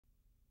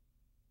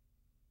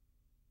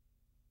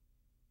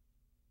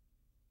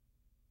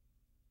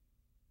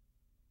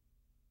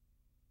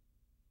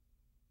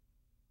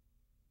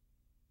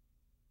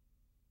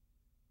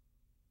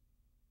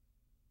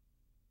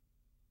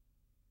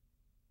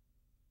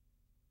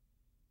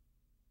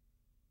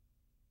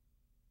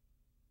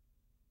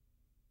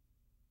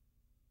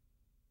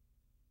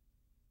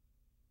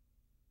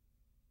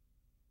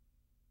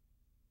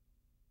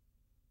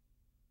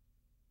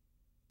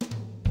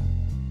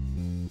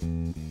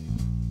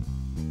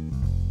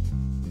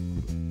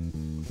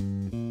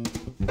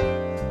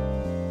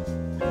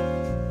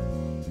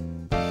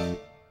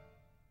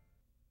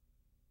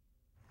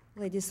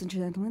Ladies and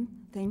gentlemen,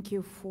 thank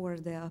you for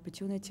the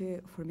opportunity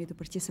for me to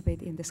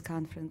participate in this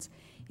conference.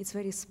 It's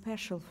very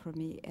special for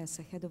me as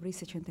a head of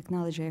research and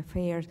technology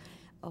affairs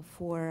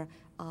for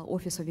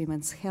Office of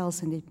Women's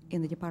Health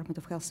in the Department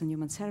of Health and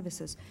Human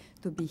Services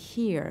to be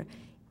here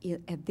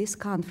at this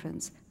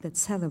conference that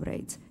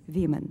celebrates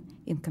women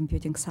in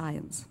computing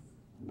science.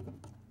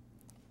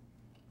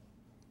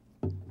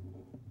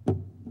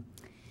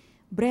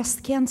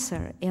 Breast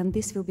cancer, and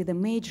this will be the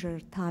major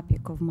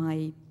topic of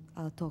my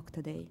talk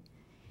today.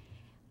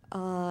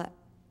 I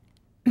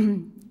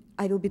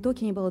will be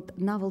talking about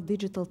novel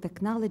digital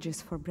technologies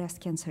for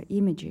breast cancer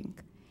imaging.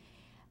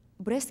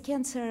 Breast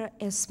cancer,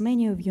 as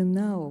many of you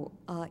know,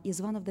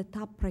 is one of the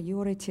top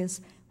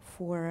priorities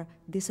for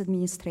this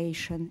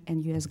administration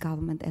and US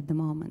government at the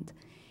moment.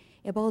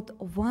 About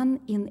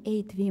 1 in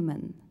 8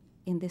 women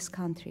in this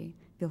country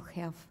will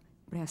have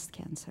breast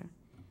cancer.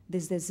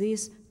 This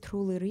disease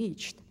truly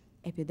reached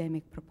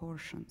epidemic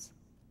proportions.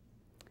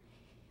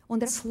 On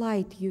the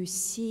slide, you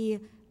see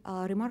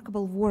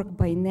remarkable work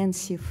by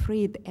Nancy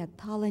Fried, a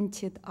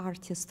talented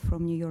artist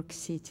from New York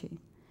City,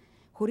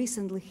 who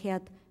recently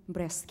had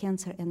breast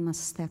cancer and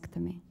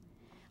mastectomy.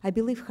 I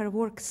believe her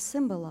work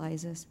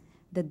symbolizes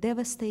the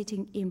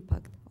devastating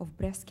impact of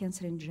breast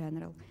cancer in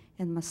general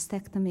and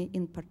mastectomy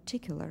in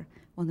particular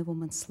on a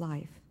woman's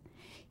life.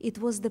 It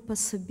was the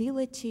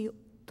possibility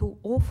to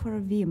offer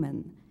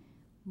women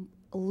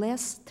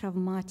less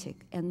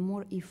traumatic and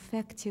more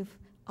effective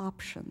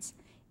options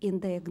in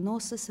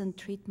diagnosis and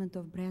treatment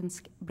of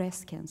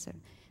breast cancer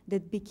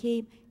that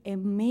became a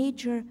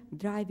major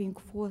driving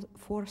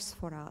force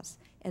for us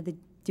at the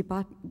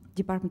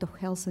Department of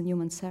Health and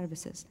Human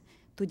Services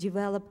to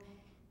develop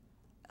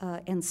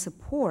and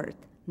support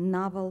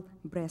novel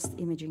breast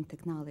imaging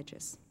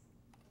technologies.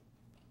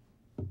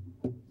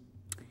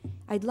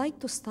 I'd like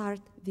to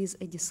start with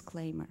a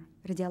disclaimer.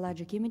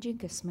 Radiologic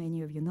imaging, as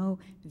many of you know,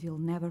 will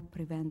never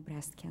prevent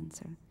breast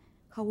cancer.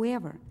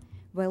 However,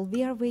 while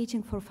we are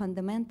waiting for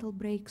fundamental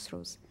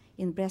breakthroughs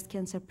in breast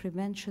cancer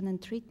prevention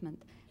and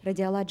treatment,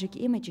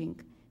 radiologic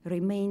imaging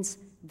remains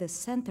the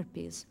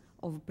centerpiece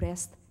of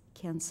breast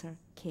cancer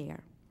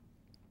care.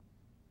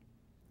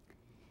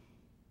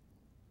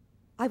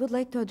 I would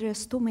like to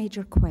address 2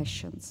 major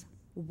questions.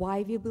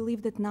 Why we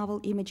believe that novel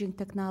imaging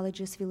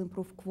technologies will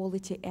improve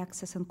quality,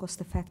 access, and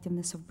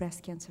cost-effectiveness of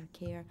breast cancer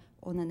care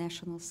on a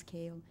national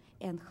scale,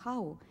 and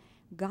how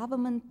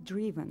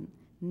government-driven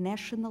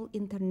national,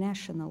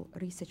 international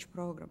research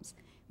programs,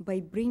 by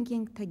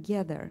bringing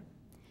together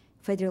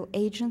federal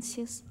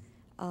agencies,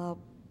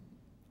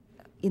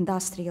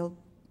 industrial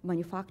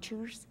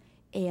manufacturers,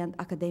 and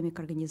academic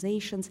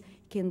organizations,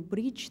 can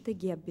bridge the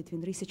gap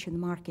between research and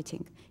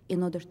marketing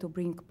in order to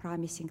bring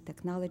promising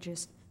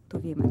technologies to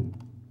women.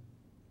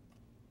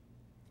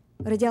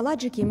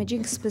 Radiologic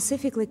imaging,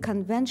 specifically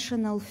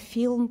conventional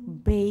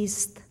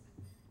film-based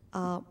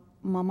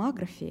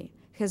mammography,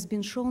 has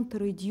been shown to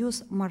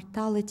reduce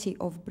mortality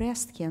of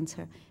breast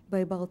cancer by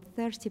about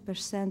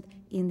 30%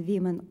 in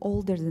women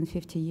older than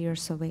 50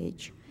 years of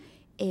age,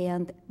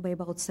 and by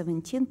about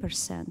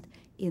 17%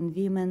 in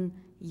women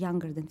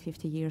younger than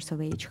 50 years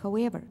of age.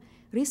 However,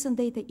 recent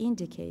data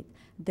indicate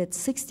that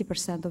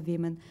 60% of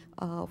women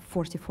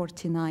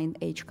 40-49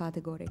 age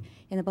category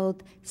and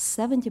about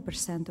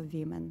 70% of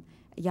women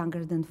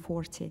younger than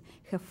 40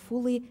 have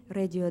fully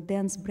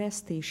radiodense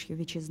breast tissue,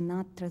 which is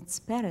not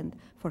transparent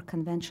for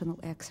conventional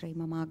X-ray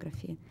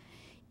mammography.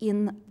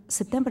 In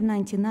September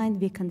 '99,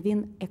 we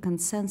convened a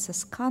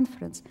consensus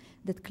conference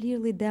that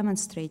clearly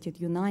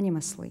demonstrated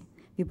unanimously.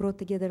 We brought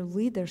together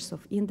leaders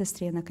of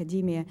industry and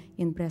academia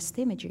in breast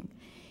imaging,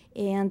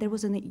 and there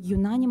was a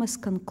unanimous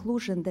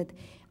conclusion that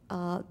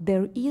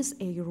there is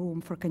a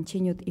room for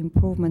continued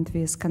improvement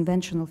with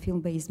conventional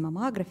film-based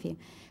mammography.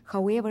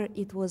 However,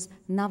 it was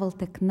novel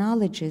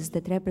technologies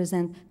that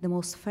represent the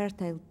most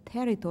fertile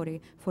territory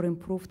for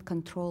improved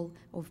control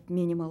of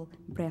minimal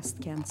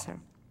breast cancer.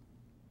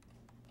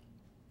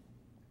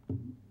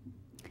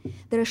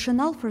 The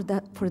rationale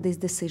for this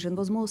decision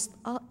was most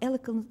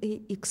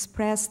eloquently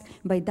expressed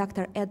by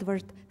Dr.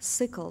 Edward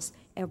Sickles,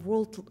 a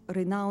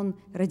world-renowned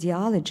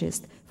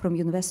radiologist from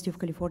University of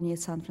California,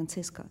 San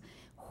Francisco,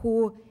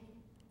 who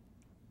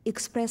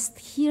expressed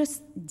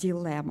his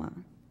dilemma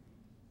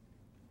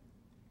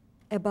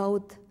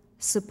about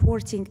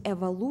supporting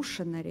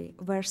evolutionary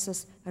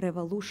versus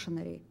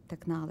revolutionary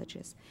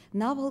technologies.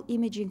 Novel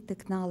imaging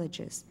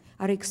technologies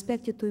are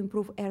expected to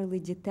improve early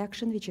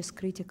detection, which is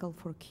critical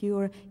for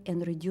cure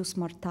and reduce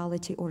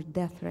mortality or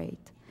death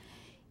rate.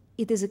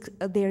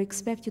 They're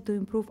expected to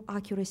improve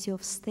accuracy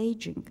of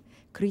staging,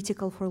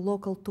 critical for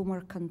local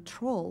tumor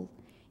control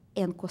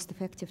and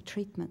cost-effective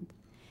treatment.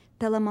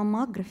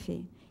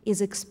 Telemammography is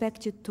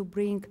expected to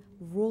bring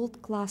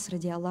world-class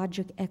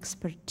radiologic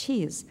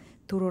expertise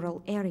to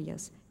rural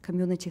areas,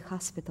 community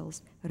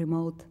hospitals,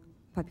 remote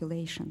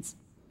populations.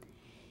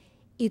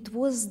 It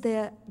was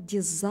the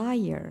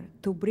desire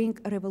to bring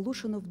a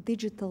revolution of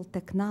digital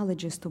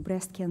technologies to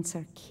breast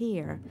cancer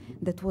care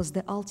that was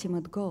the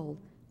ultimate goal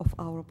of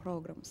our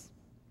programs.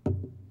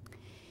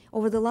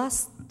 Over the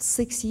last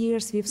 6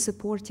 years, we've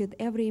supported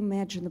every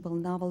imaginable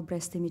novel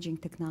breast imaging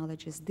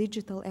technologies,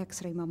 digital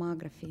X-ray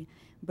mammography,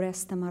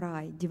 breast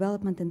MRI,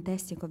 development and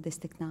testing of these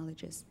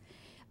technologies,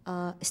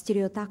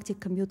 sterotactic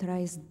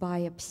computerized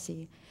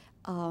biopsy,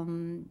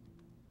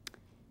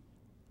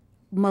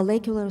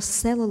 molecular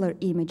cellular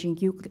imaging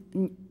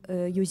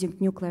using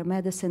nuclear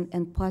medicine,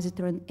 and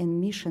positron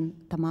emission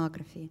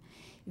tomography.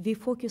 We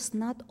focus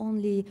not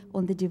only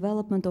on the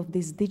development of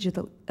these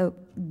digital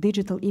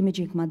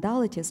imaging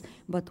modalities,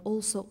 but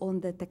also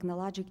on the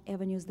technological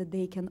avenues that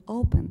they can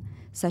open,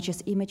 such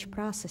as image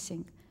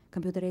processing,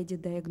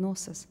 computer-aided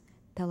diagnosis,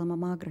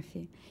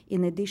 telemammography.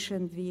 In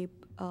addition, we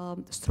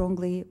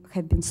strongly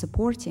have been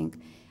supporting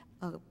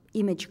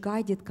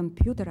image-guided,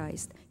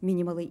 computerized,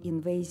 minimally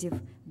invasive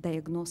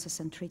diagnosis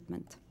and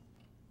treatment.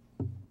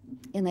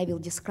 And I will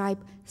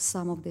describe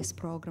some of these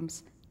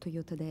programs to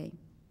you today.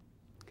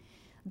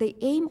 The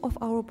aim of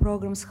our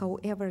programs,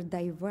 however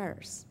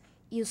diverse,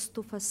 is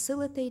to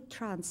facilitate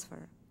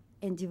transfer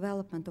and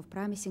development of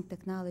promising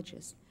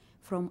technologies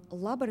from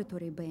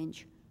laboratory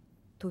bench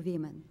to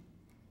women.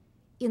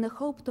 In a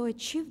hope to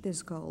achieve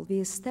this goal, we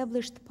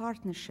established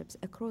partnerships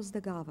across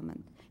the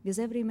government with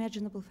every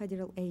imaginable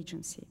federal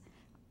agency,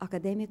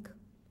 academic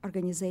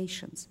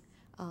organizations,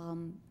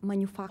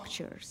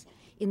 manufacturers,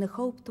 in a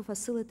hope to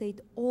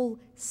facilitate all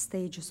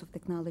stages of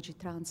technology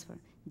transfer,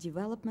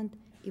 development,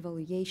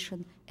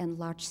 evaluation, and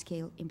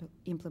large-scale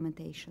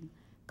implementation.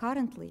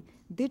 Currently,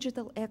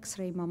 digital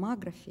X-ray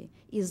mammography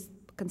is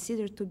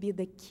considered to be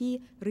the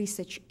key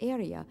research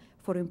area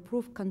for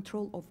improved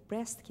control of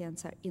breast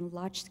cancer in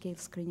large-scale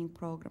screening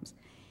programs.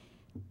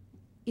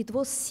 It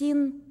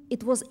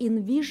was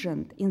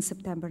envisioned in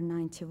September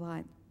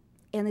 '91,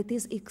 and it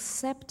is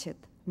accepted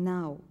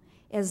now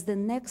as the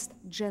next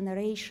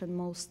generation,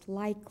 most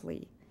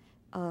likely,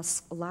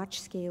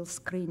 large-scale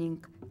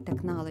screening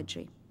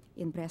technology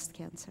in breast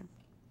cancer.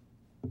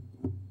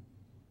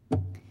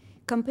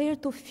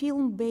 Compared to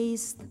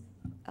film-based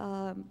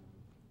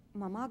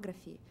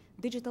mammography,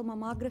 digital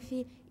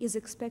mammography is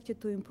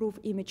expected to improve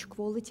image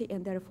quality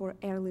and therefore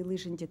early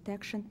lesion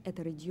detection at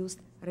a reduced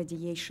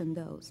radiation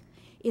dose.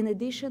 In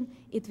addition,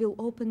 it will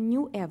open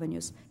new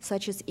avenues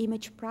such as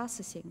image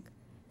processing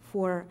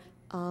for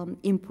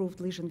improved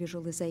lesion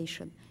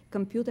visualization,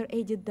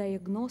 computer-aided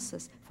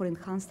diagnosis for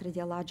enhanced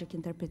radiologic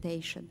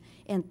interpretation,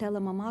 and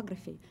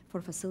telemammography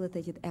for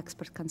facilitated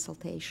expert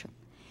consultation.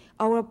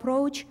 Our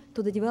approach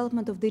to the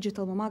development of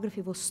digital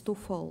mammography was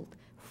twofold.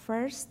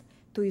 First,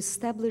 to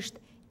establish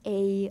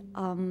a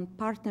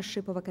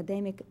partnership of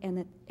academic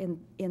and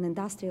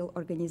industrial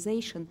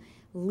organization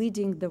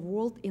leading the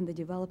world in the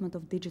development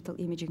of digital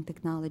imaging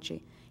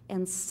technology.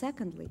 And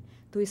secondly,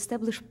 to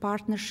establish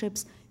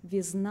partnerships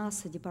with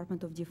NASA,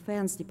 Department of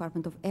Defense,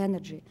 Department of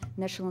Energy,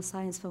 National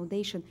Science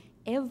Foundation,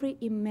 every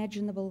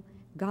imaginable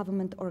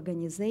government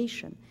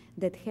organization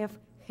that have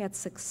had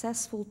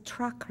successful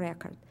track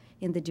record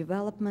in the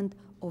development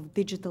of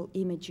digital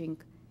imaging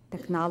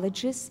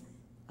technologies,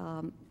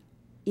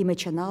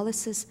 image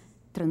analysis,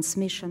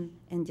 transmission,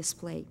 and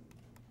display.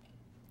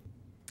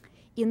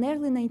 In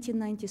early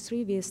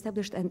 1993, we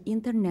established an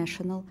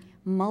international,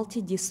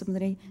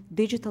 multidisciplinary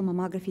digital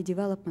mammography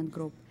development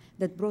group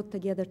that brought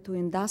together 2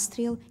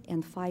 industrial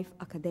and 5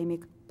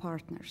 academic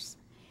partners.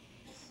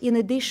 In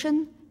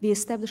addition, we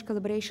established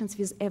collaborations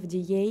with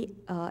FDA,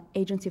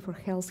 Agency for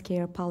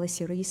Healthcare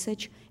Policy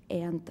Research,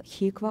 and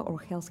HICVA, or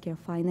Healthcare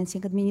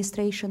Financing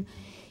Administration,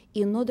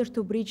 in order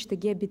to bridge the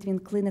gap between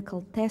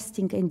clinical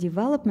testing and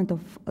development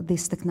of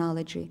this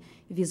technology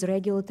with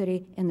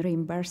regulatory and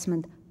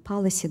reimbursement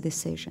policy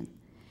decision.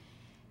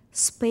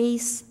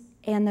 Space,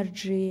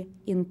 energy,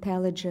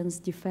 intelligence,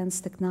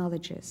 defense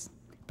technologies,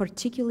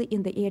 particularly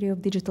in the area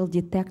of digital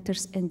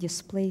detectors and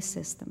display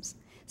systems,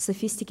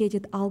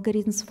 sophisticated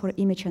algorithms for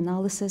image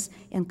analysis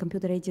and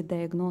computer-aided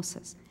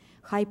diagnosis,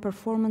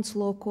 high-performance,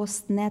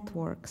 low-cost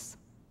networks,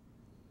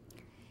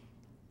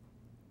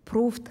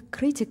 proved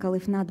critical,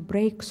 if not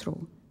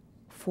breakthrough,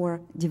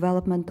 for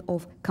development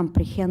of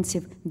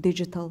comprehensive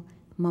digital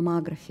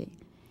mammography.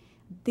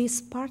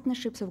 These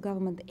partnerships of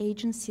government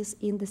agencies,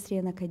 industry,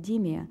 and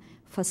academia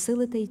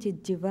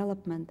facilitated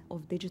development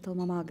of digital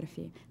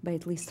mammography by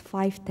at least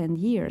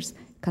 5–10 years,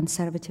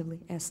 conservatively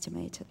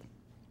estimated.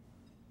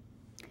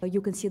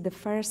 You can see the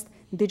first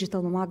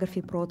digital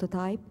mammography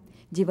prototype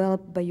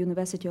developed by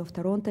University of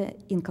Toronto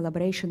in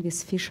collaboration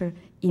with Fisher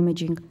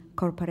Imaging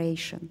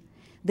Corporation.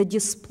 The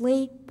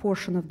display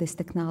portion of this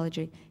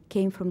technology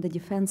came from the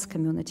defense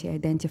community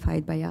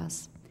identified by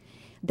us.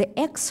 The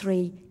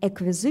X-ray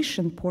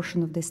acquisition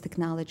portion of this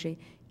technology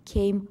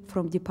came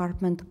from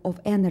Department of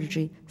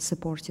Energy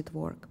supported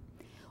work.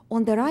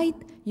 On the right,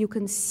 you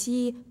can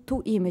see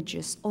 2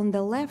 images. On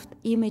the left,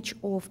 image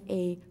of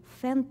a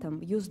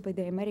phantom used by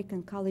the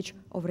American College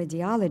of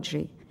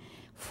Radiology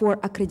for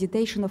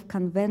accreditation of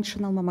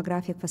conventional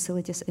mammographic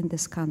facilities in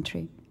this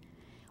country.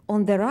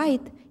 On the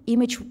right,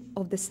 image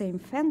of the same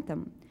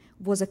phantom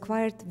was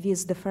acquired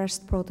with the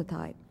first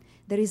prototype.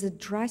 There is a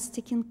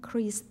drastic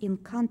increase in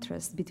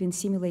contrast between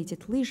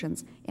simulated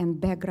lesions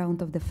and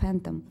background of the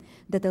phantom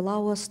that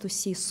allow us to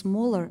see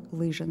smaller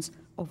lesions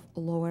of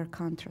lower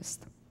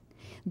contrast.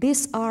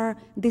 These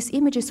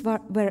images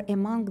were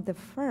among the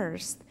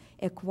first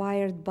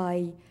acquired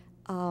by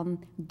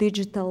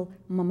digital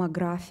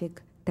mammographic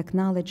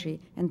technology,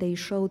 and they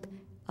showed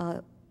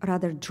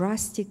rather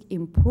drastic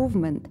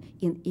improvement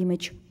in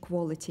image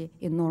quality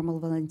in normal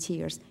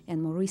volunteers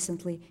and more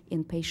recently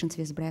in patients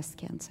with breast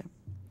cancer.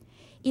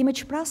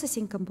 Image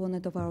processing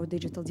component of our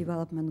digital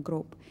development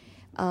group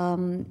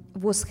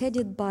was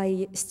headed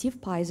by Steve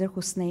Pizer,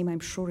 whose name I'm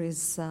sure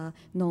is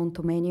known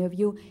to many of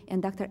you,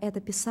 and Dr.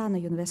 Etta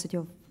Pisano, University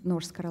of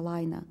North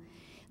Carolina.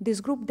 This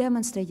group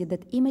demonstrated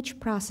that image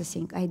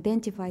processing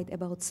identified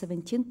about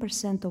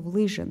 17% of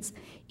lesions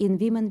in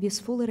women with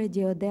fully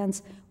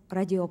radiodense,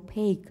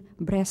 radiopaque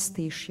breast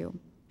tissue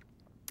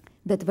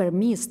that were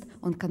missed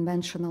on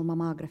conventional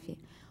mammography.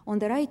 On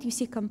the right, you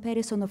see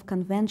comparison of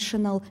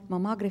conventional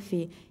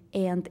mammography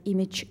and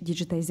image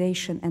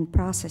digitization and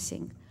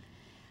processing.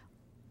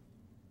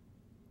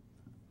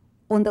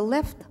 On the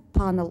left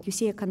panel, you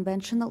see a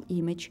conventional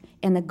image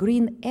and a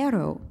green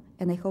arrow,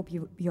 and I hope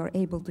you're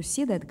able to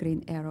see that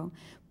green arrow,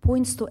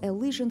 points to a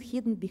lesion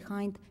hidden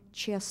behind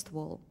chest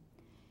wall.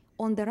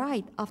 On the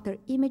right, after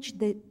image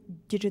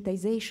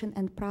digitization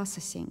and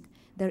processing,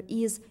 there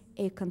is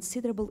a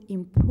considerable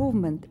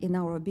improvement in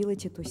our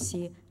ability to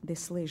see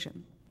this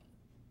lesion.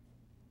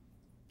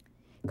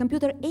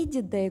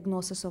 Computer-aided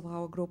diagnosis of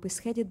our group is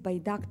headed by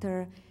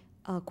Dr.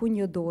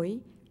 Kunio Doi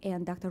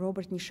and Dr.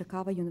 Robert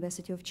Nishikawa,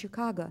 University of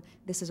Chicago.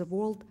 This is a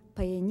world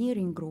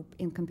pioneering group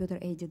in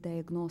computer-aided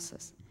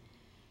diagnosis.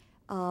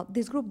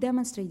 This group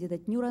demonstrated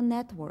that neural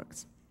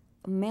networks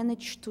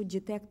managed to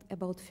detect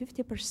about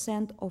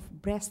 50% of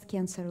breast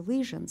cancer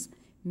lesions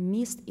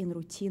missed in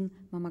routine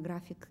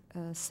mammographic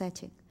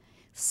setting.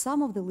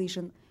 Some of the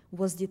lesion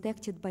was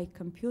detected by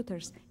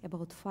computers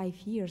about 5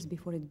 years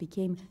before it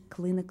became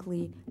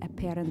clinically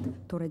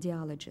apparent to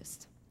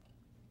radiologists.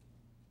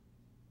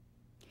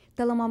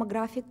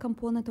 Telemammographic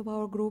component of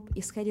our group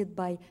is headed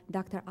by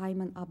Dr.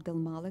 Ayman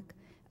Abdelmalek,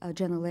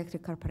 General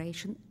Electric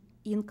Corporation,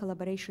 in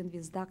collaboration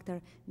with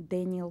Dr.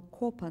 Daniel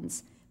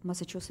Coppens,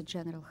 Massachusetts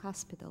General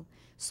Hospital.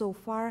 So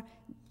far,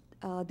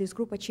 this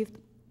group achieved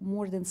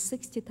more than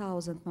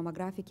 60,000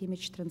 mammographic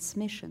image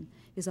transmission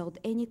without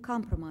any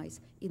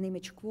compromise in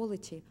image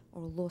quality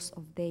or loss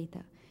of data.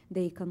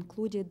 They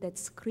concluded that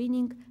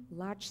screening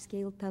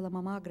large-scale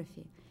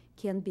telemammography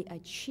can be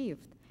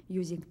achieved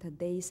using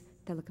today's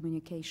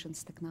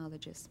telecommunications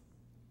technologies.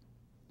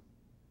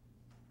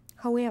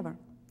 However,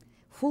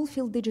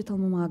 full-field digital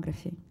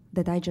mammography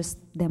that I just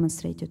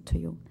demonstrated to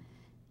you,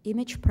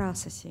 image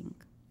processing,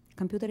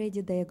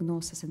 computer-aided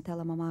diagnosis, and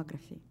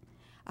telemammography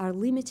are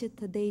limited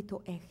today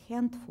to a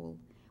handful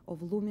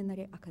of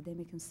luminary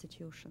academic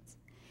institutions.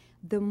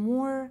 The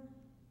more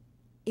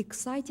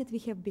excited we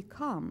have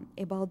become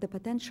about the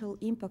potential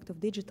impact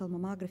of digital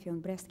mammography on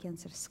breast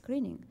cancer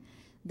screening,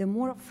 the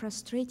more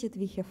frustrated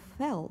we have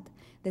felt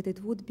that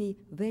it would be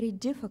very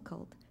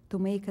difficult to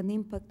make an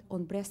impact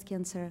on breast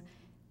cancer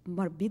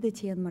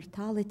morbidity and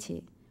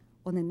mortality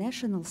on a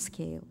national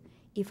scale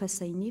if a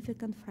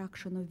significant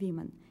fraction of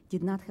women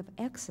did not have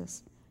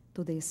access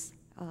to these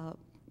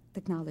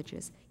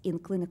technologies in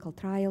clinical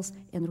trials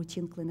and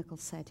routine clinical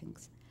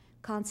settings.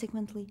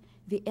 Consequently,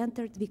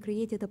 we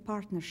created a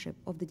partnership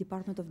of the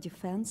Department of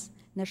Defense,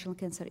 National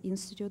Cancer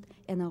Institute,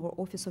 and our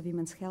Office of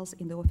Women's Health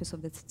in the Office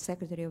of the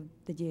Secretary of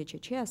the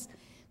DHHS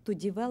to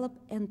develop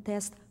and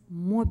test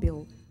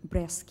mobile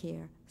breast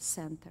care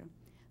center.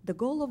 The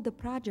goal of the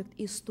project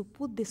is to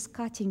put this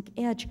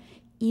cutting-edge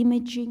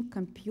imaging,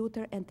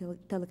 computer, and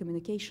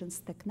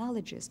telecommunications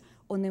technologies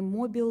on a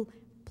mobile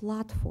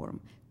platform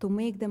to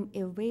make them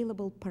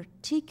available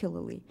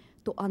particularly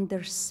to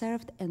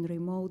underserved and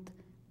remote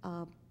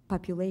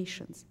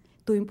populations,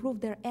 to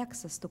improve their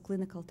access to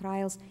clinical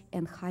trials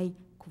and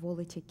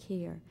high-quality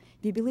care.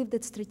 We believe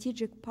that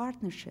strategic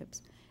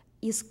partnerships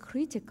is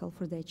critical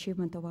for the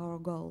achievement of our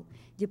goal.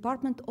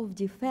 Department of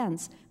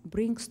Defense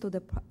brings to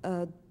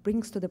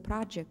the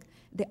project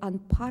the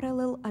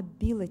unparalleled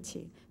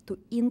ability to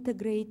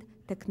integrate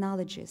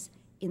technologies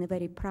in a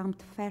very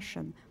prompt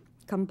fashion,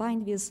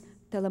 combined with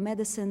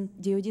telemedicine,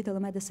 DoD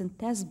telemedicine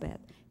testbed,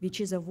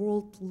 which is a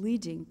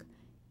world-leading,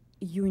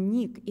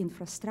 unique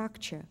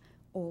infrastructure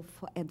of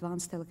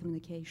advanced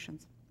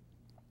telecommunications.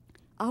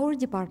 Our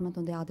department,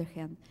 on the other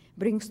hand,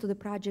 brings to the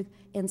project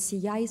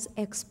NCI's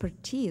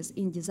expertise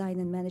in design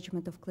and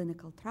management of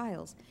clinical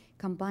trials,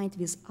 combined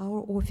with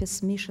our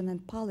office mission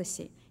and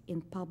policy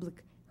in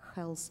public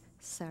health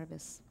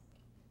service.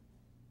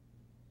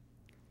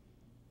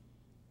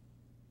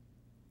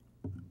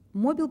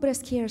 Mobile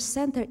Breast Care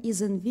Center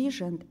is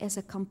envisioned as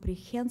a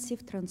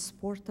comprehensive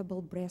transportable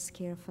breast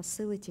care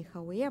facility.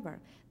 However,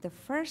 the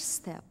first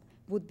step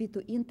would be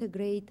to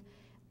integrate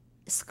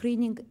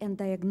screening and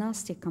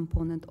diagnostic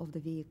component of the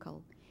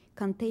vehicle,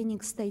 containing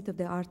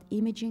state-of-the-art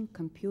imaging,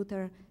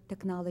 computer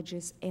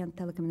technologies, and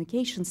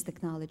telecommunications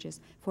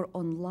technologies for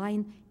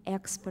online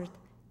expert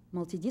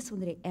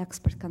multidisciplinary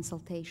expert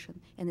consultation,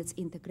 and its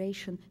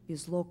integration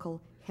with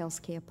local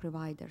healthcare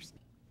providers.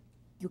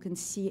 You can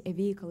see a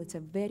vehicle, it's a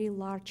very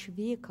large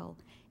vehicle,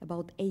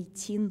 about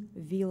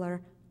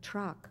 18-wheeler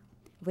truck,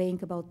 weighing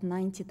about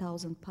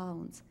 90,000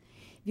 pounds.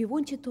 We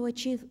wanted to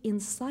achieve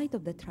inside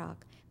of the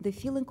truck the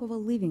feeling of a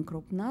living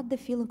room, not the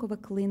feeling of a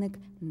clinic,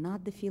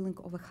 not the feeling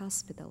of a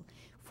hospital,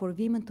 for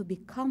women to be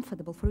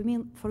comfortable,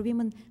 for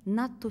women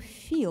not to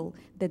feel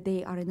that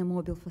they are in a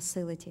mobile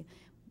facility,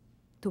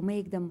 to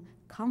make them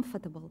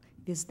comfortable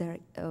with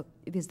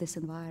this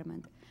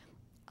environment.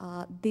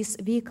 This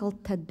vehicle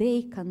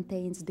today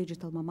contains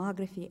digital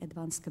mammography,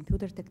 advanced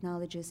computer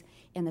technologies,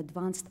 and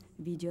advanced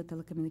video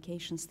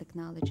telecommunications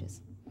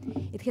technologies.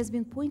 It has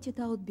been pointed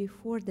out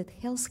before that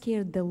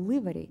healthcare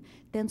delivery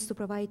tends to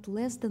provide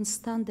less than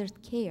standard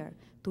care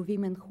to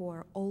women who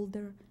are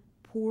older,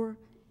 poor,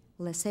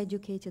 less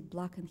educated,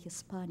 Black, and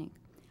Hispanic.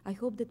 I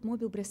hope that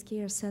Mobile Breast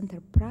Care Center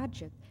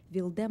project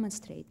will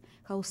demonstrate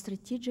how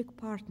strategic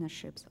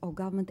partnerships of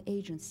government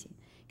agency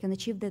can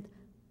achieve that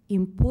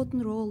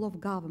important role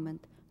of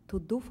government to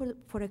do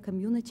for a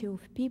community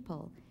of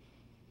people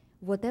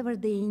whatever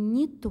they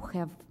need to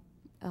have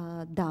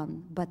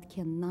done but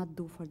cannot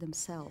do for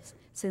themselves.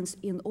 Since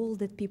in all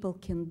that people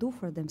can do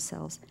for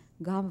themselves,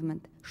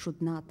 government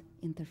should not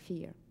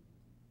interfere.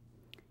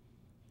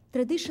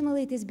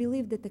 Traditionally, it is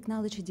believed that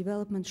technology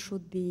development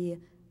should be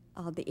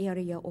the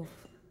area of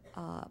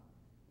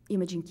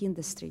imaging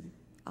industry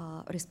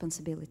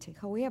responsibility.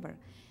 However,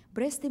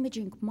 breast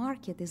imaging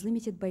market is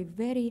limited by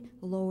very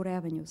low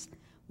revenues.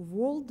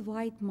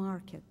 Worldwide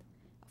market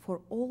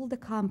for all the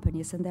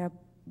companies, and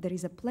there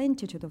is a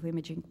plentitude of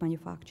imaging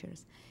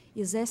manufacturers,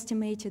 is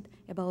estimated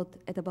at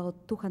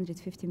about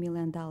 $250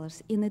 million.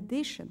 In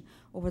addition,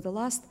 over the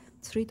last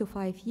 3 to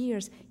 5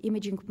 years,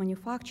 imaging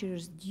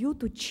manufacturers, due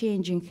to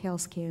changing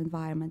healthcare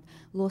environment,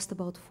 lost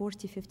about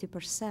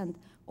 40–50%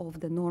 of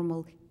the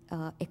normal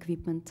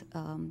equipment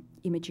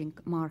imaging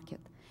market.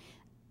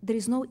 There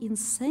is no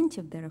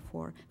incentive,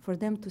 therefore, for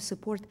them to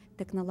support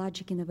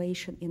technological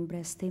innovation in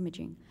breast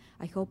imaging.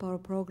 I hope our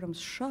programs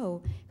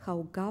show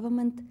how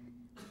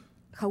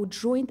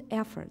joint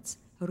efforts,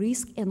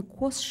 risk and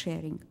cost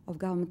sharing of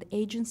government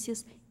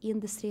agencies,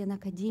 industry, and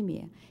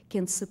academia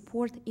can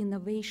support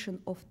innovation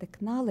of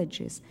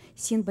technologies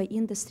seen by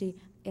industry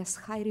as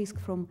high risk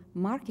from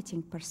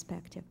marketing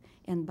perspective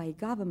and by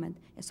government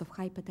as of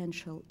high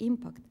potential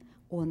impact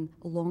on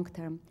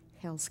long-term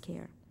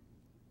healthcare.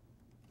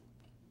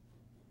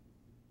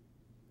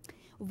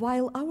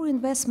 While our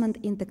investment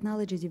in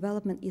technology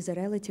development is a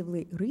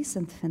relatively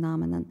recent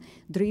phenomenon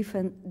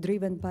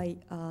driven by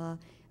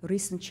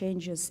recent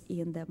changes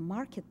in the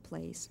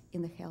marketplace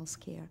in the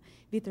healthcare,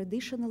 we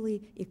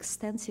traditionally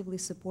extensively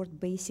support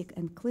basic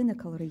and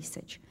clinical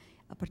research,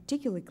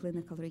 particularly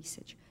clinical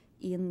research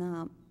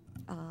in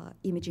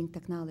imaging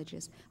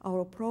technologies.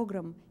 Our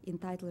program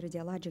entitled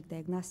Radiologic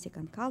Diagnostic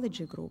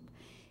Oncology Group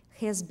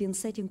has been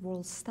setting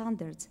world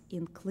standards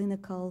in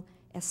clinical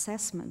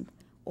assessment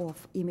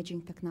of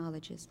imaging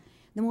technologies.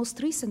 The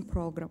most recent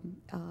program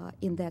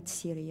in that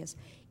series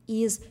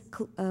is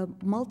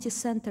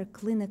multi-center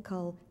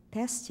clinical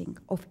testing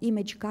of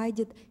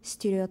image-guided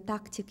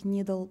sterotactic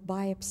needle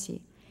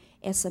biopsy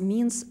as a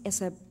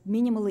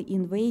minimally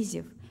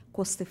invasive,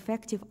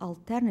 cost-effective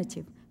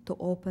alternative to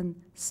open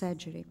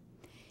surgery.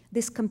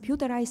 This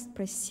computerized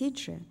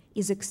procedure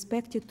is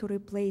expected to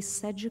replace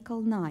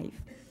surgical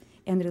knife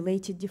and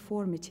related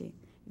deformity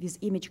with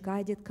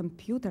image-guided,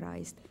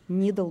 computerized,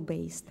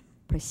 needle-based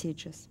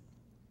procedures.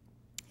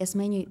 As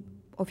many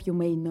of you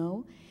may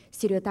know,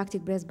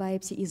 stereotactic breast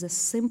biopsy is a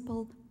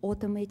simple,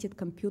 automated,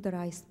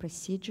 computerized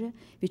procedure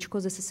which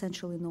causes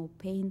essentially no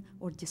pain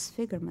or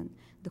disfigurement.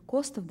 The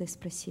cost of this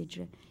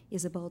procedure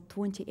is about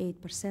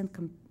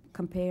 28%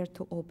 compared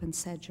to open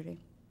surgery.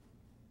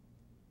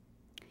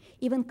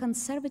 Even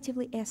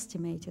conservatively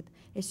estimated,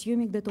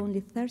 assuming that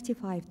only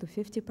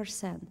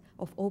 35–50%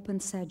 of open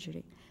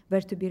surgery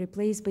were to be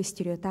replaced by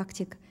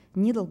stereotactic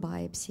needle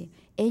biopsy,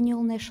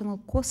 annual national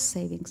cost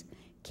savings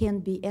can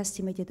be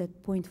estimated at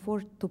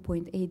 $0.4 to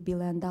 $0.8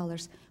 billion,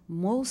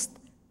 most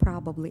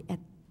probably at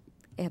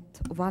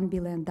 $1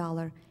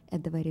 billion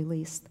at the very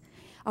least.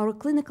 Our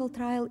clinical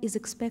trial is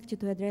expected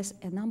to address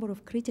a number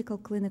of critical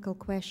clinical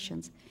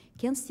questions.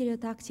 Can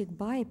stereotactic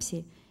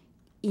biopsy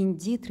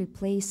indeed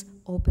replace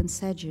open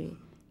surgery?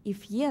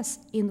 If yes,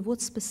 in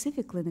what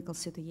specific clinical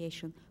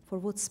situation, for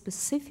what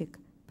specific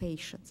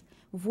patients?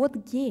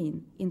 What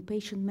gain in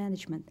patient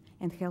management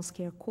and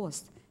healthcare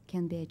costs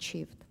can be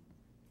achieved?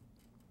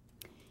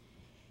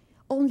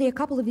 Only a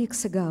couple of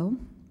weeks ago,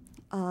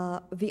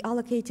 we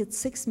allocated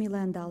 $6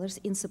 million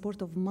in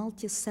support of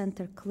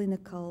multi-center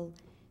clinical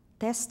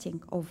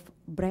testing of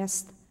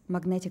breast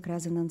magnetic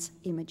resonance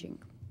imaging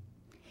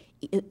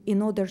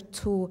in order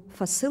to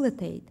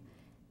facilitate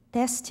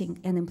testing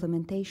and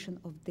implementation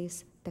of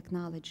this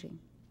technology.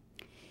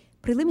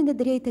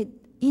 Preliminary data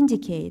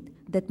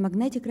indicate that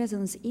magnetic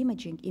resonance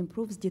imaging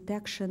improves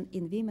detection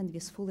in women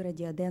with full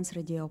radiodense,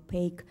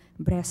 radiopaque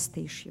breast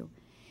tissue.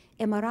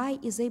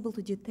 MRI is able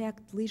to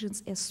detect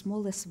lesions as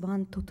small as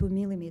 1 to 2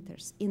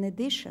 millimeters. In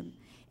addition,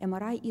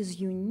 MRI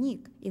is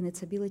unique in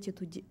its ability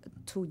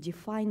to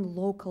define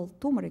local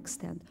tumor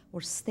extent or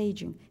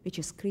staging, which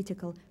is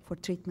critical for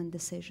treatment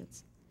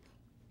decisions.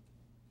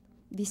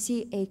 We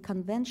see a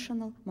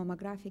conventional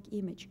mammographic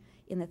image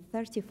in a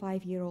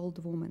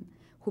 35-year-old woman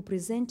who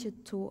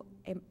presented to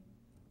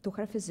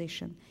her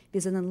physician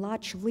with an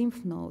enlarged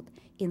lymph node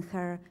in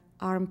her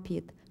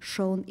armpit,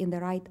 shown in the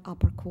right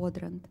upper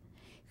quadrant.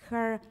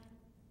 Her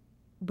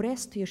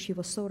breast tissue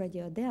was so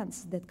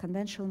radiodense that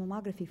conventional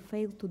mammography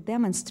failed to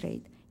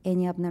demonstrate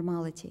any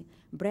abnormality.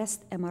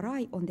 Breast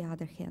MRI, on the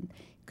other hand,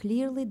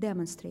 clearly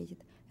demonstrated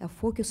a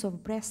focus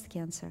of breast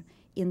cancer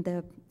in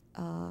the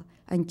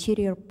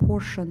anterior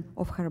portion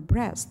of her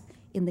breast,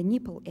 in the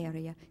nipple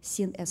area,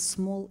 seen as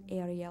small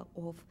area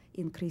of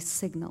increased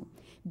signal.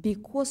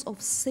 Because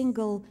of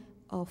single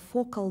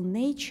focal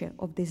nature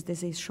of this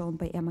disease shown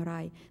by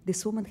MRI,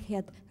 this woman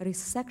had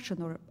resection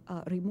or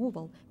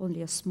removal,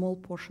 only a small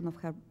portion of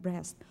her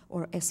breast,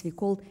 or as we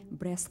call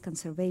breast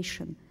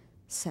conservation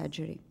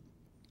surgery.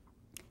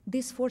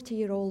 This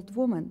 40-year-old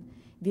woman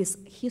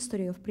with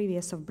history of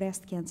previous of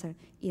breast cancer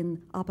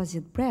in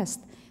opposite breast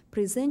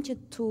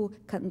presented to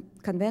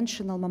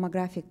conventional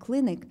mammographic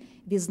clinic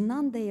with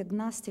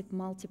non-diagnostic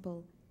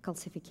multiple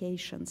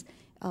calcifications.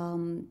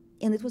 And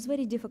it was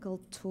very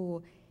difficult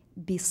to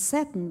be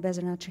certain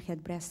whether or not she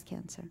had breast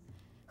cancer.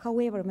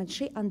 However, when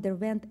she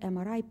underwent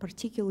MRI,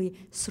 particularly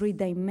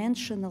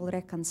three-dimensional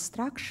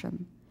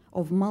reconstruction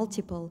of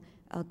multiple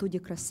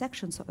 2D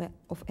cross-sections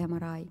of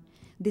MRI,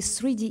 this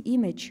 3D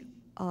image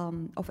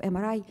of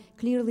MRI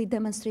clearly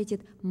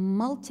demonstrated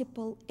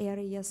multiple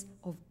areas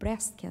of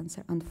breast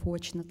cancer,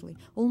 unfortunately,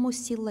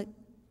 almost still like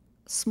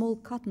small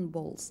cotton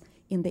balls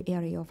in the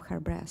area of her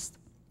breast.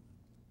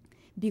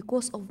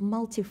 Because of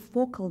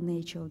multifocal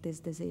nature of this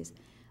disease,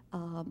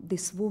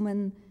 this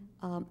woman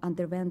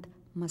underwent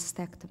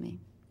mastectomy.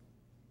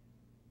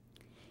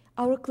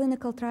 Our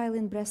clinical trial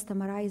in breast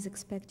MRI is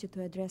expected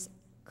to address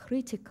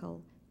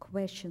critical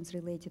questions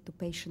related to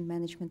patient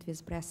management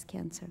with breast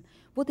cancer.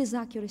 What is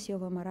accuracy of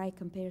MRI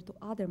compared to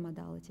other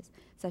modalities,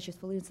 such as,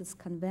 for instance,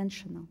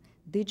 conventional,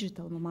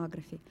 digital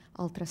mammography,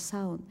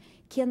 ultrasound?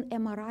 Can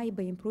MRI,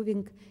 by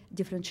improving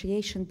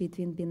differentiation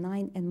between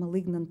benign and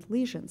malignant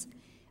lesions,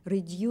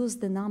 reduce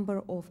the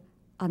number of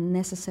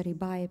unnecessary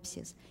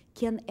biopsies?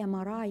 Can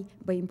MRI,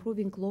 by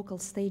improving local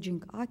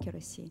staging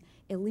accuracy,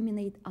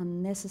 eliminate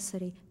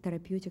unnecessary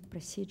therapeutic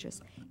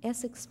procedures?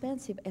 As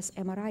expensive as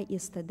MRI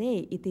is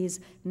today, it is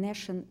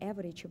national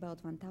average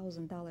about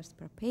 $1,000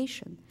 per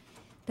patient.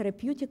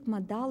 Therapeutic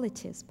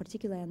modalities,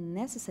 particularly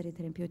unnecessary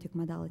therapeutic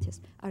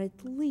modalities, are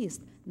at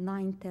least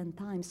 9-10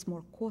 times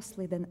more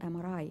costly than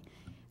MRI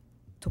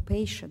to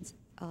patients.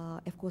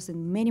 Of course,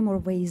 in many more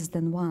ways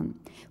than one.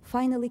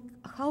 Finally,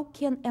 how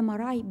can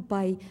MRI,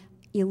 by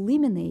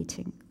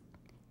eliminating,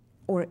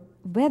 or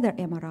whether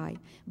MRI,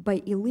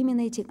 by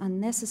eliminating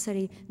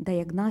unnecessary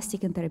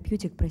diagnostic and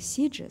therapeutic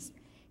procedures,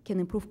 can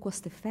improve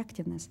cost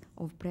effectiveness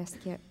of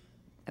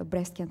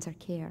breast cancer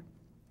care?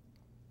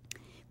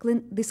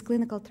 This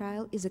clinical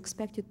trial is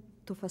expected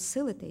to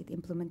facilitate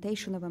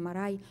implementation of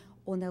MRI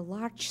on a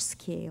large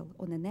scale,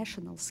 on a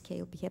national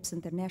scale, perhaps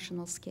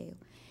international scale.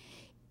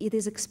 It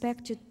is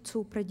expected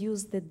to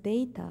produce the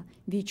data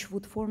which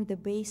would form the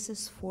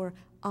basis for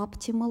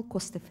optimal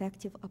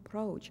cost-effective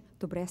approach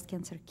to breast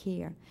cancer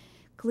care.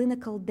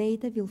 Clinical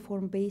data will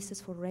form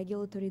basis for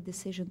regulatory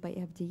decision by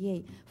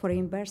FDA, for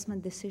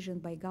reimbursement decision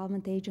by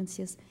government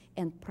agencies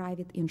and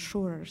private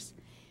insurers,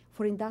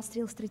 for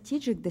industrial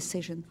strategic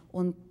decision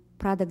on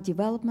product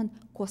development,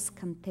 cost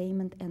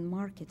containment, and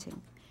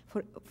marketing.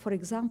 For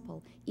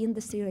example,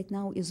 industry right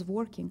now is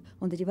working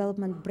on the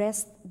development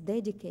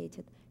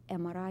breast-dedicated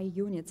MRI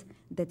units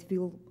that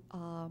will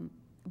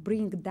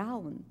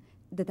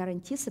that are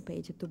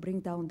anticipated to bring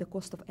down the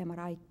cost of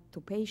MRI to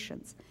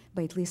patients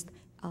by at least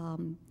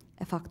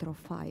a factor of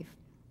 5.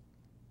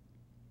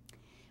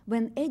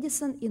 When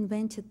Edison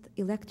invented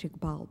electric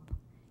bulb,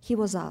 he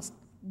was asked,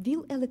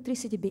 will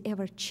electricity be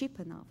ever cheap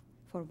enough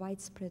for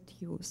widespread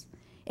use?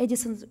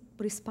 Edison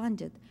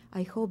responded,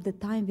 I hope the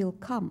time will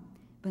come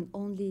when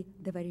only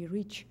the very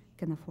rich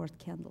can afford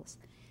candles.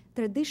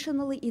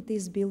 Traditionally, it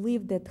is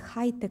believed that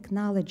high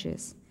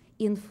technologies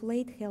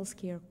inflate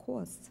healthcare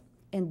costs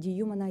and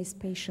dehumanize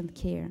patient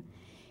care.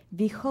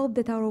 We hope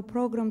that our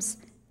programs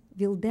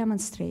will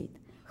demonstrate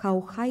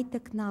how high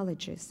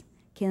technologies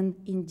can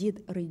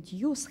indeed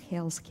reduce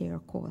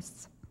healthcare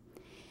costs,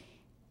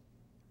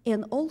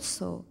 and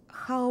also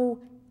how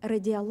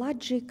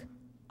radiologic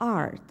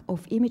art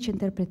of image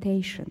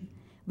interpretation,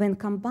 when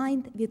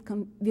combined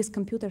with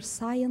computer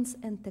science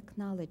and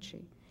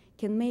technology,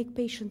 can make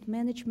patient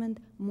management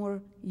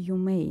more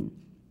humane,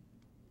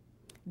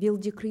 will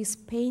decrease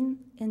pain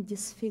and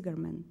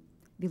disfigurement,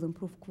 will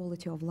improve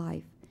quality of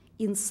life.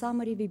 In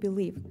summary, we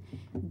believe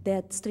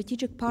that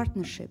strategic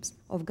partnerships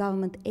of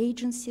government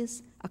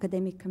agencies,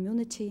 academic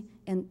community,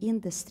 and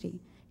industry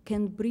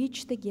can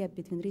bridge the gap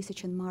between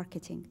research and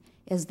marketing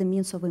as the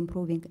means of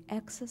improving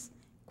access,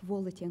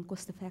 quality and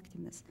cost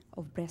effectiveness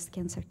of breast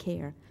cancer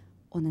care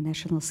on a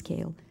national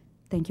scale.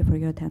 Thank you for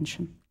your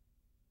attention.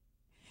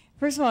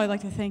 First of all, I'd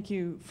like to thank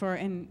you for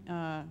an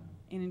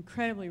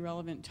incredibly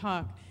relevant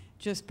talk.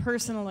 Just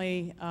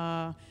personally,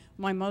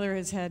 my mother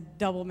has had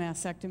double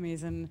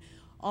mastectomies, and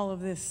all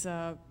of this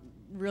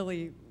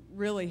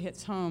really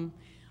hits home.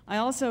 I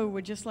also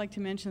would just like to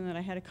mention that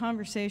I had a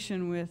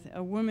conversation with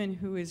a woman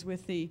who is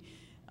with the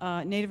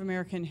Native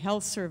American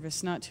Health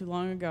Service not too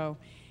long ago.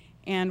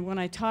 And when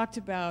I talked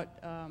about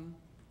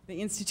the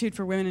Institute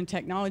for Women in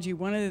Technology,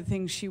 one of the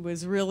things she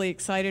was really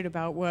excited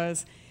about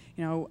was,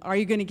 you know, are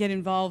you going to get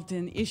involved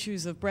in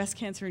issues of breast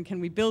cancer, and can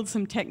we build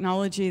some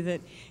technology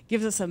that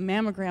gives us a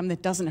mammogram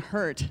that doesn't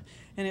hurt?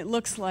 And it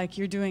looks like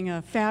you're doing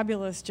a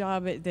fabulous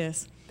job at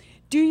this.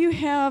 Do you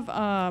have...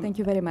 Thank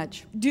you very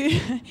much. Do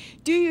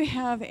you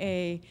have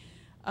a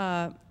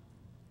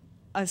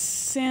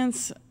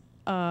sense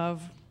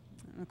of,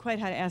 I don't know quite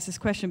how to ask this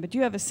question, but do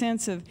you have a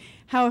sense of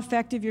how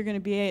effective you're going to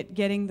be at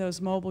getting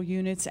those mobile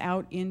units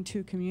out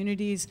into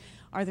communities?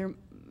 Are there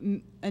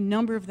a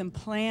number of them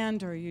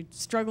planned, or are you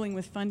struggling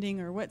with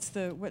funding, or what's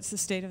the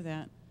state of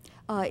that?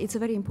 It's a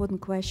very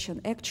important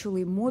question.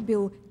 Actually,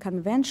 mobile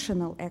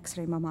conventional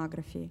X-ray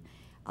mammography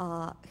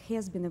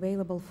has been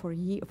available for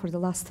the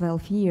last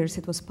 12 years.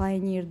 It was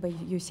pioneered by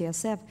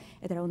UCSF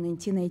at around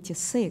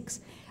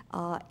 1986.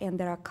 And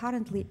there are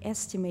currently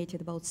estimated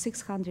about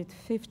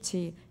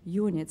 650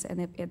 units,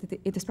 and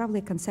it is probably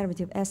a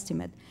conservative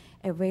estimate,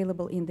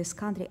 available in this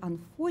country.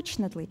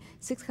 Unfortunately,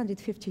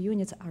 650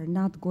 units are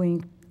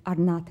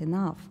not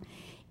enough.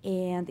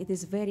 And it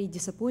is very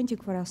disappointing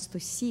for us to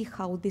see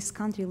how this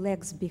country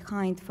lags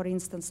behind, for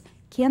instance,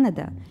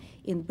 Canada.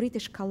 In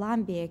British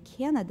Columbia,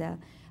 Canada,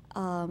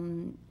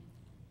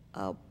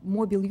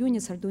 mobile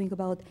units are doing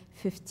about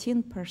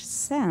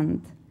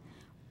 15%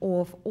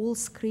 of all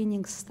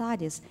screening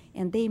studies,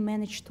 and they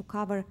managed to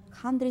cover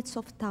hundreds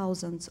of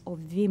thousands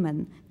of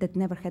women that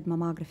never had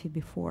mammography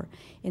before.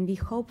 And we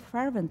hope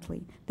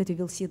fervently that we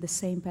will see the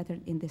same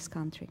pattern in this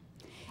country.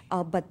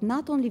 But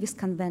not only with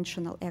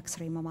conventional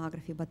X-ray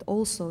mammography, but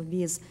also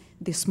with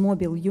these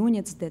mobile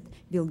units that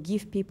will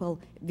give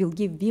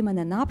women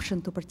an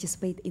option to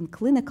participate in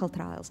clinical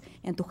trials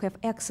and to have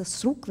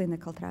access through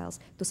clinical trials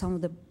to some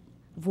of the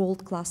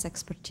world-class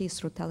expertise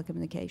through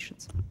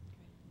telecommunications.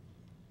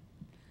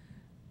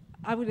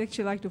 I would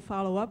actually like to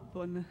follow up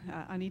on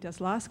Anita's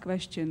last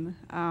question.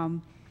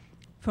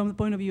 From the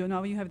point of view,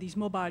 now you have these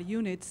mobile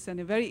units,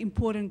 and a very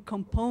important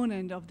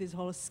component of this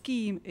whole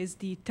scheme is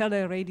the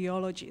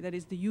teleradiology, that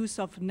is the use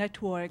of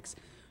networks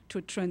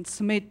to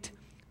transmit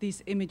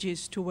these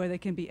images to where they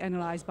can be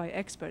analyzed by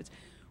experts.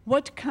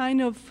 What kind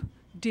of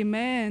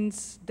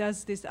demands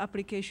does this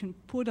application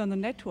put on the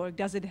network?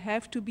 Does it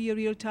have to be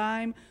real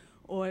time,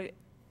 or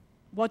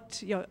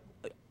what,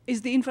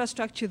 is the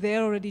infrastructure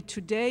there already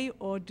today,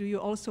 or do you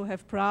also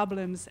have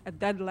problems at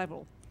that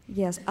level?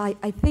 Yes, I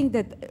think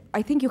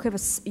you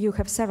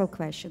have several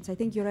questions. I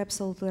think you're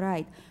absolutely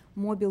right.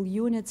 Mobile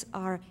units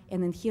are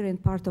an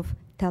inherent part of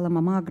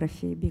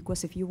telemammography,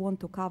 because if you want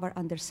to cover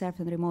underserved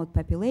and remote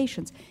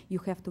populations, you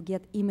have to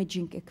get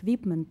imaging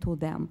equipment to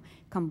them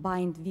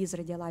combined with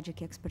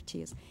radiologic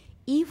expertise.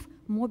 If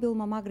mobile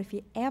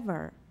mammography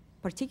ever,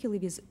 particularly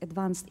with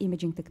advanced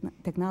imaging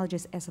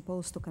technologies as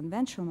opposed to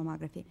conventional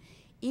mammography,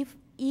 if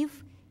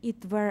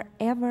it were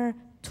ever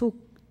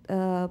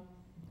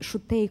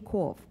should take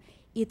off,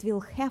 it will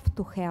have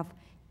to have,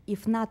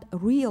 if not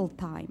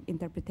real-time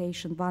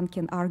interpretation, one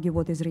can argue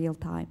what is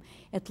real-time,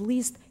 at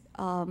least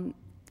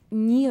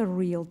near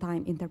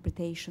real-time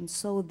interpretation,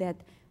 so that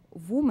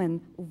women,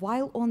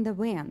 while on the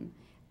van,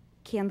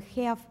 can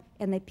have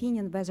an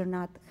opinion whether or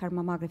not her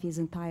mammography is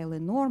entirely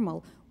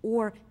normal,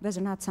 or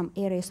whether or not some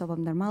areas of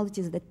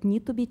abnormalities that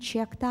need to be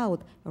checked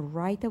out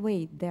right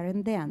away, there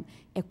and then,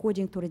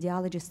 according to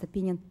radiologist's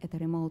opinion at a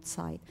remote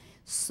site.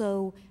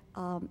 So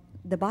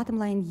the bottom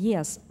line,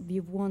 yes, we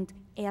want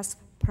as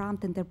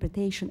prompt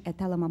interpretation at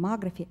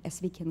telemammography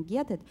as we can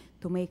get it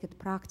to make it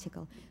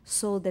practical,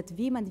 so that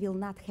women will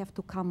not have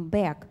to come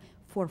back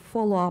for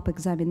follow-up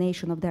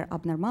examination of their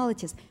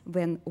abnormalities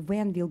when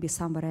will be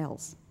somewhere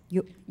else.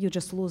 You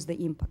just lose the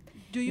impact.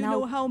 Do you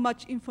know how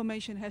much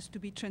information has to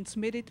be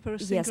transmitted per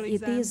single exam?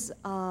 Yes, it is.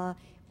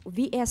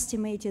 We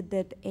estimated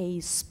that a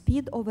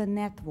speed of a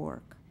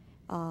network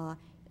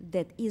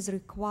that is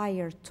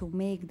required to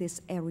make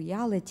this a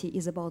reality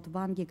is about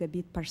 1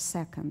 gigabit per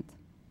second.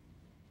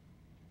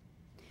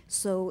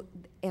 So,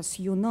 as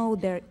you know,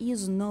 there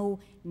is no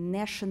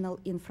national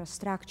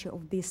infrastructure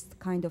of this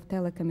kind of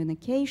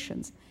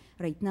telecommunications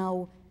right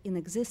now in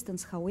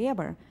existence.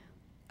 However,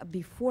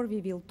 before we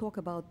will talk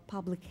about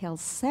public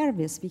health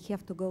service, we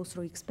have to go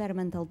through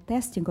experimental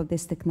testing of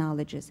these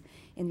technologies.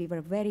 And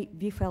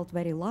we felt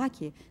very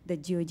lucky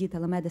that DoD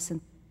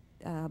telemedicine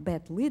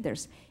bed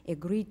leaders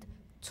agreed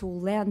to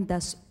lend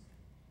us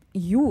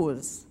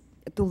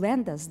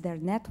their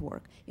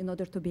network in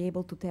order to be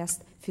able to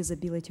test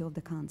feasibility of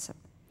the concept.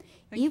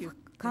 If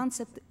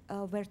concept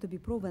were to be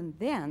proven,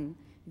 then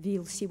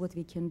we'll see what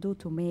we can do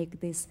to make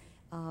this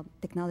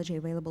technology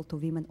available to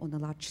women on a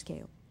large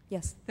scale.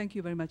 Yes? Thank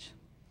you very much.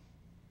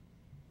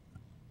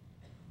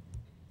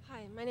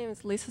 My name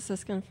is Lisa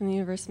Siskin from the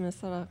University of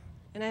Minnesota,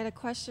 and I had a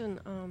question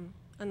on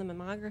the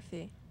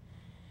mammography.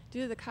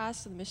 Due to the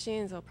cost of the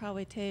machines, it'll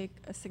probably take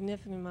a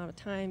significant amount of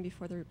time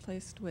before they're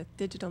replaced with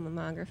digital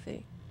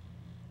mammography.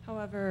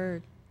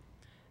 However,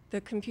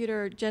 the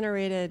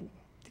computer-driven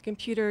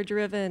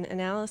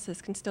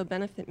analysis can still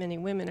benefit many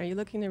women. Are you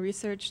looking to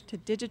research to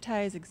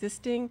digitize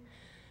existing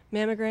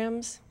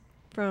mammograms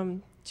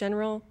from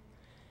general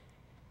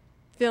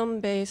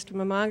film-based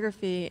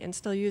mammography and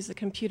still use the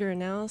computer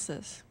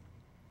analysis?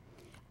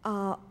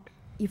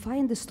 If I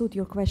understood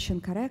your question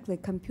correctly,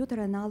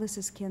 computer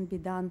analysis can be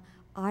done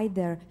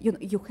either,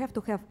 you have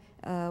to have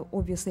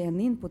obviously an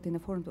input in the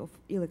form of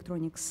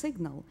electronic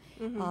signal.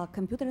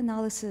 Computer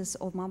analysis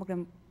of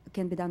mammogram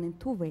can be done in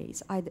two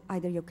ways.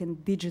 Either you can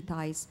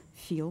digitize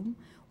film,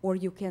 or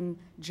you can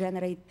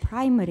generate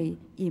primary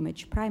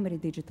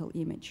digital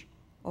image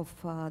of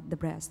the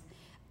breast.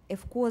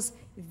 Of course,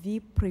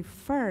 we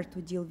prefer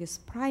to deal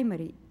with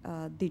primary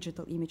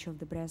digital image of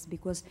the breast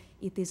because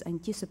it is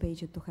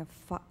anticipated to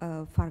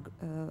have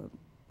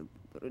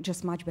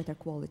just much better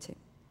quality.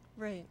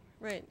 Right.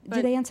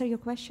 Did I answer your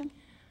question?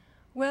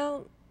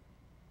 Well,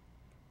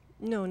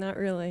 no, not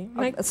really.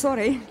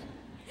 Sorry.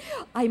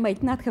 I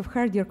might not have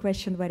heard your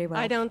question very well.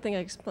 I don't think I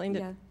explained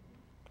it.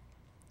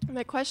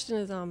 My question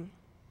is,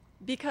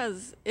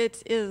 because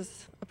it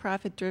is a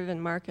profit-driven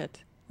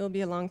market, it'll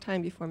be a long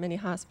time before many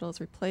hospitals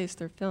replace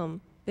their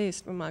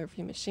film-based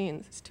mammography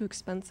machines. It's too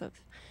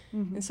expensive.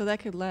 And so that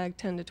could lag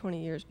 10 to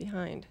 20 years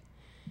behind.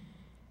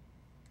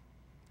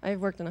 I've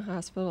worked in a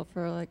hospital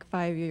for like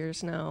 5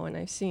 years now, and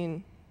I've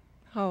seen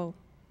how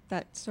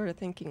that sort of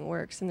thinking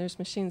works. And there's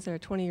machines that are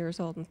 20 years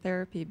old in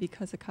therapy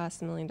because it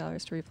costs $1 million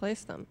to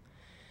replace them.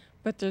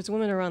 But there's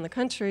women around the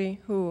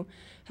country who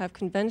have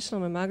conventional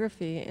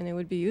mammography, and it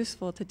would be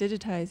useful to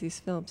digitize these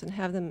films and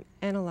have them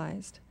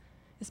analyzed,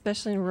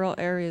 especially in rural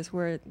areas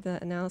where the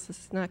analysis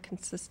is not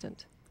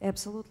consistent.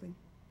 Absolutely,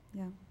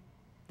 yeah.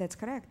 That's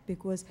correct,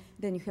 because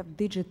then you have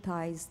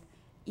digitized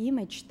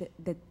image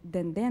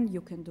then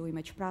you can do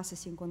image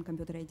processing on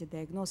computer-aided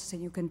diagnosis,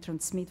 and you can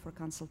transmit for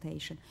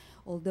consultation.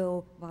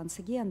 Although, once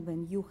again,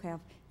 when you have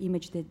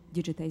image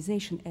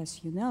digitization,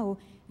 as you know,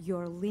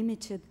 you're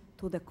limited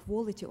to the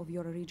quality of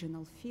your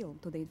original film,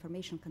 to the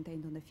information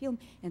contained on the film,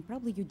 and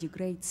probably you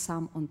degrade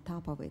some on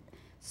top of it.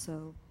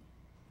 So,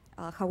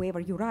 however,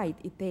 you're right,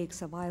 it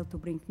takes a while to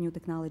bring new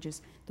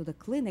technologies to the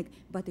clinic,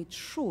 but it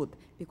should,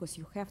 because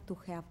you have to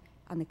have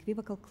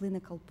unequivocal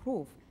clinical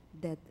proof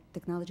that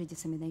technology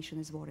dissemination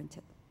is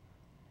warranted.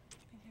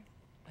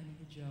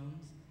 Anita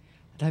Jones.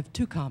 I have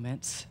two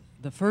comments.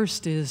 The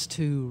first is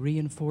to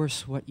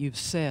reinforce what you've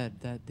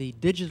said, that the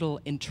digital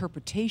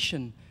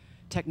interpretation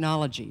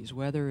technologies,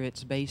 whether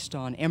it's based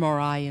on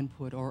MRI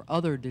input or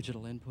other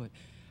digital input,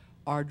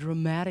 are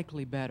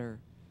dramatically better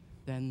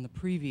than the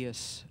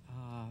previous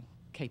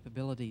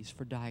capabilities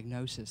for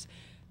diagnosis.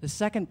 The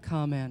second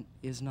comment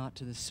is not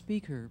to the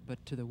speaker,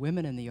 but to the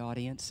women in the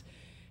audience.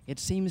 It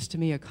seems to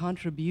me a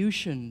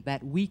contribution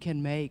that we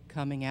can make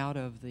coming out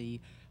of the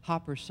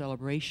Hopper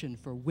celebration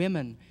for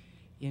women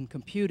in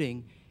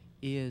computing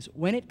is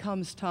when it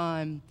comes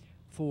time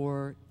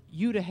for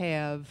you to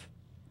have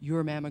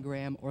your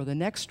mammogram or the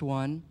next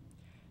one,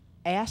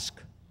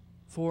 ask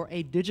for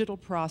a digital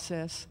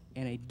process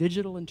and a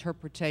digital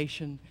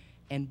interpretation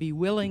and be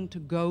willing to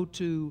go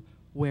to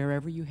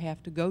wherever you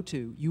have to go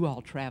to. You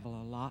all travel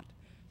a lot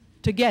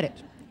to get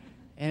it.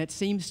 And it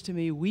seems to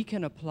me we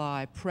can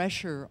apply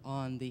pressure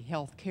on the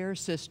healthcare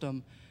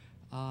system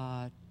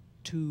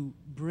to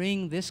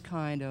bring this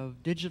kind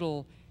of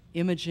digital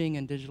imaging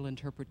and digital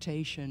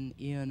interpretation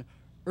in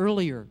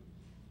earlier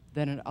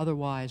than it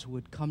otherwise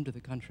would come to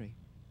the country.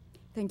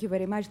 Thank you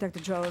very much, Dr.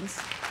 Jones.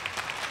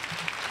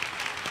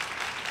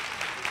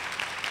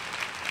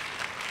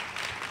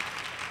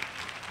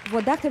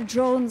 What Dr.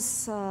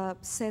 Jones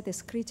said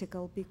is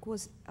critical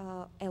because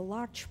a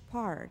large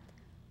part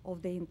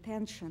of the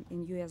intention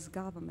in U.S.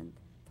 government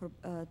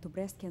to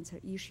breast cancer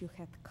issue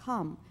had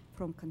come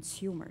from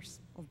consumers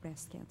of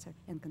breast cancer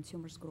and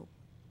consumers group.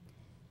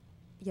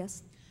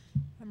 Yes?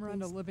 I'm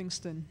Rhonda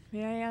Livingston.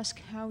 May I ask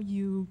how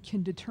you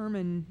can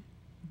determine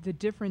the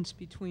difference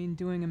between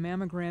doing a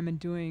mammogram and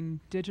doing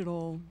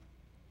digital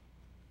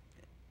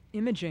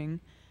imaging?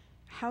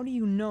 How do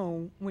you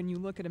know when you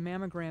look at a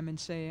mammogram and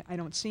say, I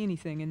don't see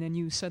anything, and then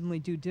you suddenly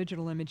do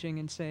digital imaging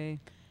and say,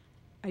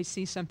 I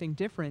see something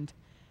different?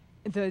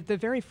 The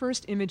very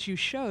first image you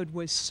showed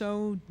was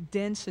so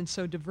dense and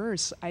so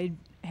diverse, I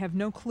have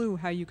no clue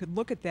how you could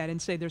look at that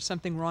and say there's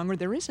something wrong or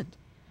there isn't.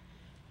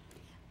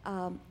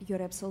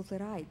 You're absolutely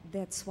right.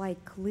 That's why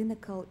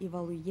clinical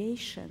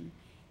evaluation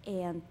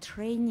and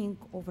training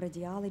of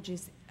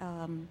radiologists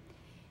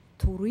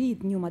to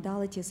read new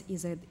modalities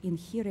is an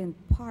inherent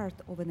part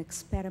of an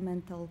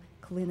experimental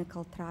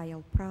clinical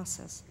trial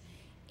process.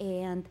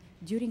 And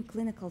during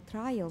clinical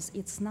trials,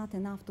 it's not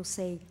enough to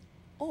say,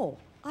 oh,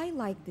 I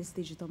like this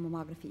digital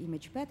mammography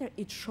image better,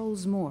 it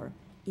shows more.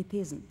 It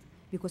isn't,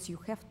 because you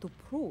have to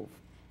prove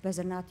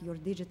whether or not your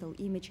digital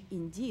image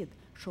indeed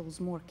shows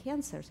more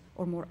cancers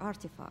or more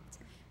artifacts.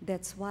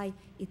 That's why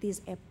it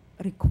is a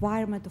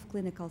requirement of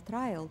clinical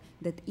trial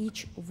that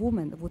each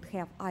woman would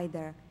have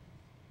either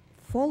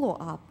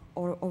follow-up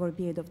or over a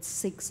period of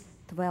 6,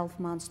 12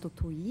 months to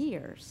 2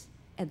 years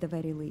at the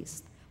very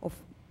least of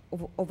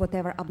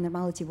whatever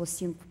abnormality was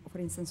seen, for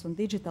instance, on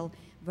digital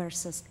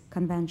versus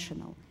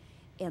conventional.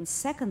 And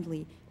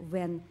secondly,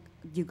 when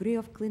degree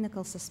of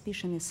clinical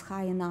suspicion is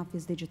high enough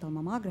with digital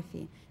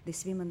mammography,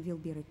 these women will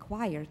be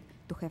required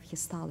to have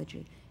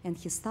histology. And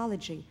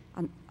histology,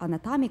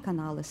 anatomic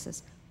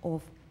analysis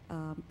of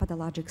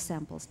pathologic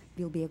samples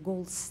will be a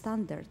gold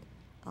standard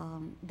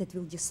that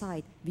will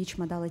decide which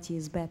modality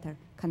is better,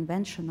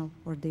 conventional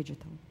or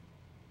digital.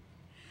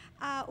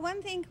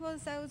 One thing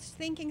was, I was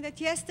thinking that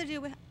yesterday,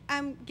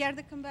 I'm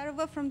Gerda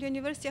Kamberova from the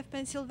University of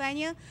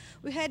Pennsylvania.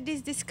 We had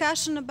this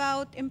discussion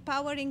about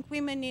empowering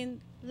women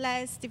in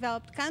less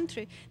developed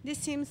country. This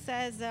seems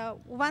as a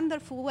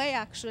wonderful way,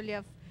 actually,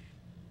 of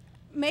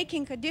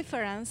making a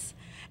difference.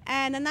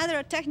 And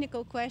another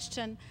technical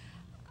question,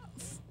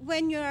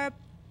 when you're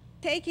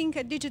taking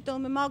a digital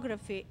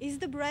mammography, is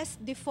the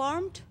breast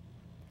deformed?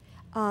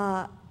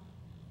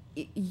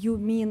 You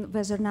mean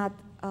whether or not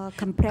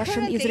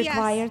compression is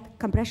required? Yes.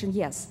 Compression,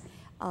 yes.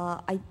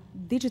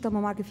 Digital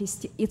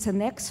mammography, it's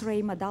an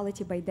X-ray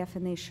modality by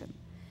definition.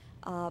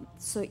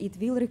 So it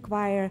will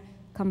require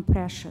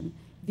compression.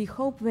 We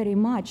hope very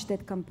much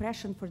that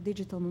compression for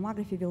digital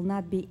mammography will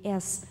not be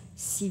as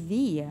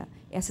severe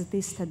as it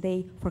is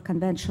today for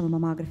conventional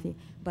mammography,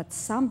 but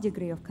some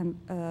degree of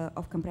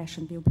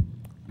compression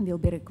will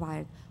be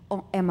required.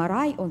 On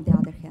MRI, on the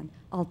other hand,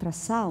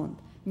 ultrasound,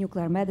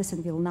 nuclear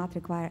medicine will not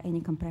require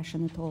any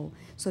compression at all.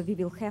 So we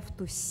will have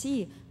to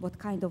see what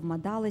kind of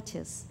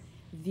modalities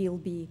will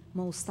be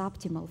most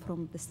optimal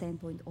from the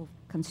standpoint of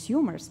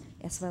consumers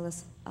as well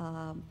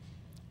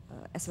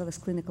as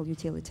clinical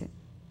utility.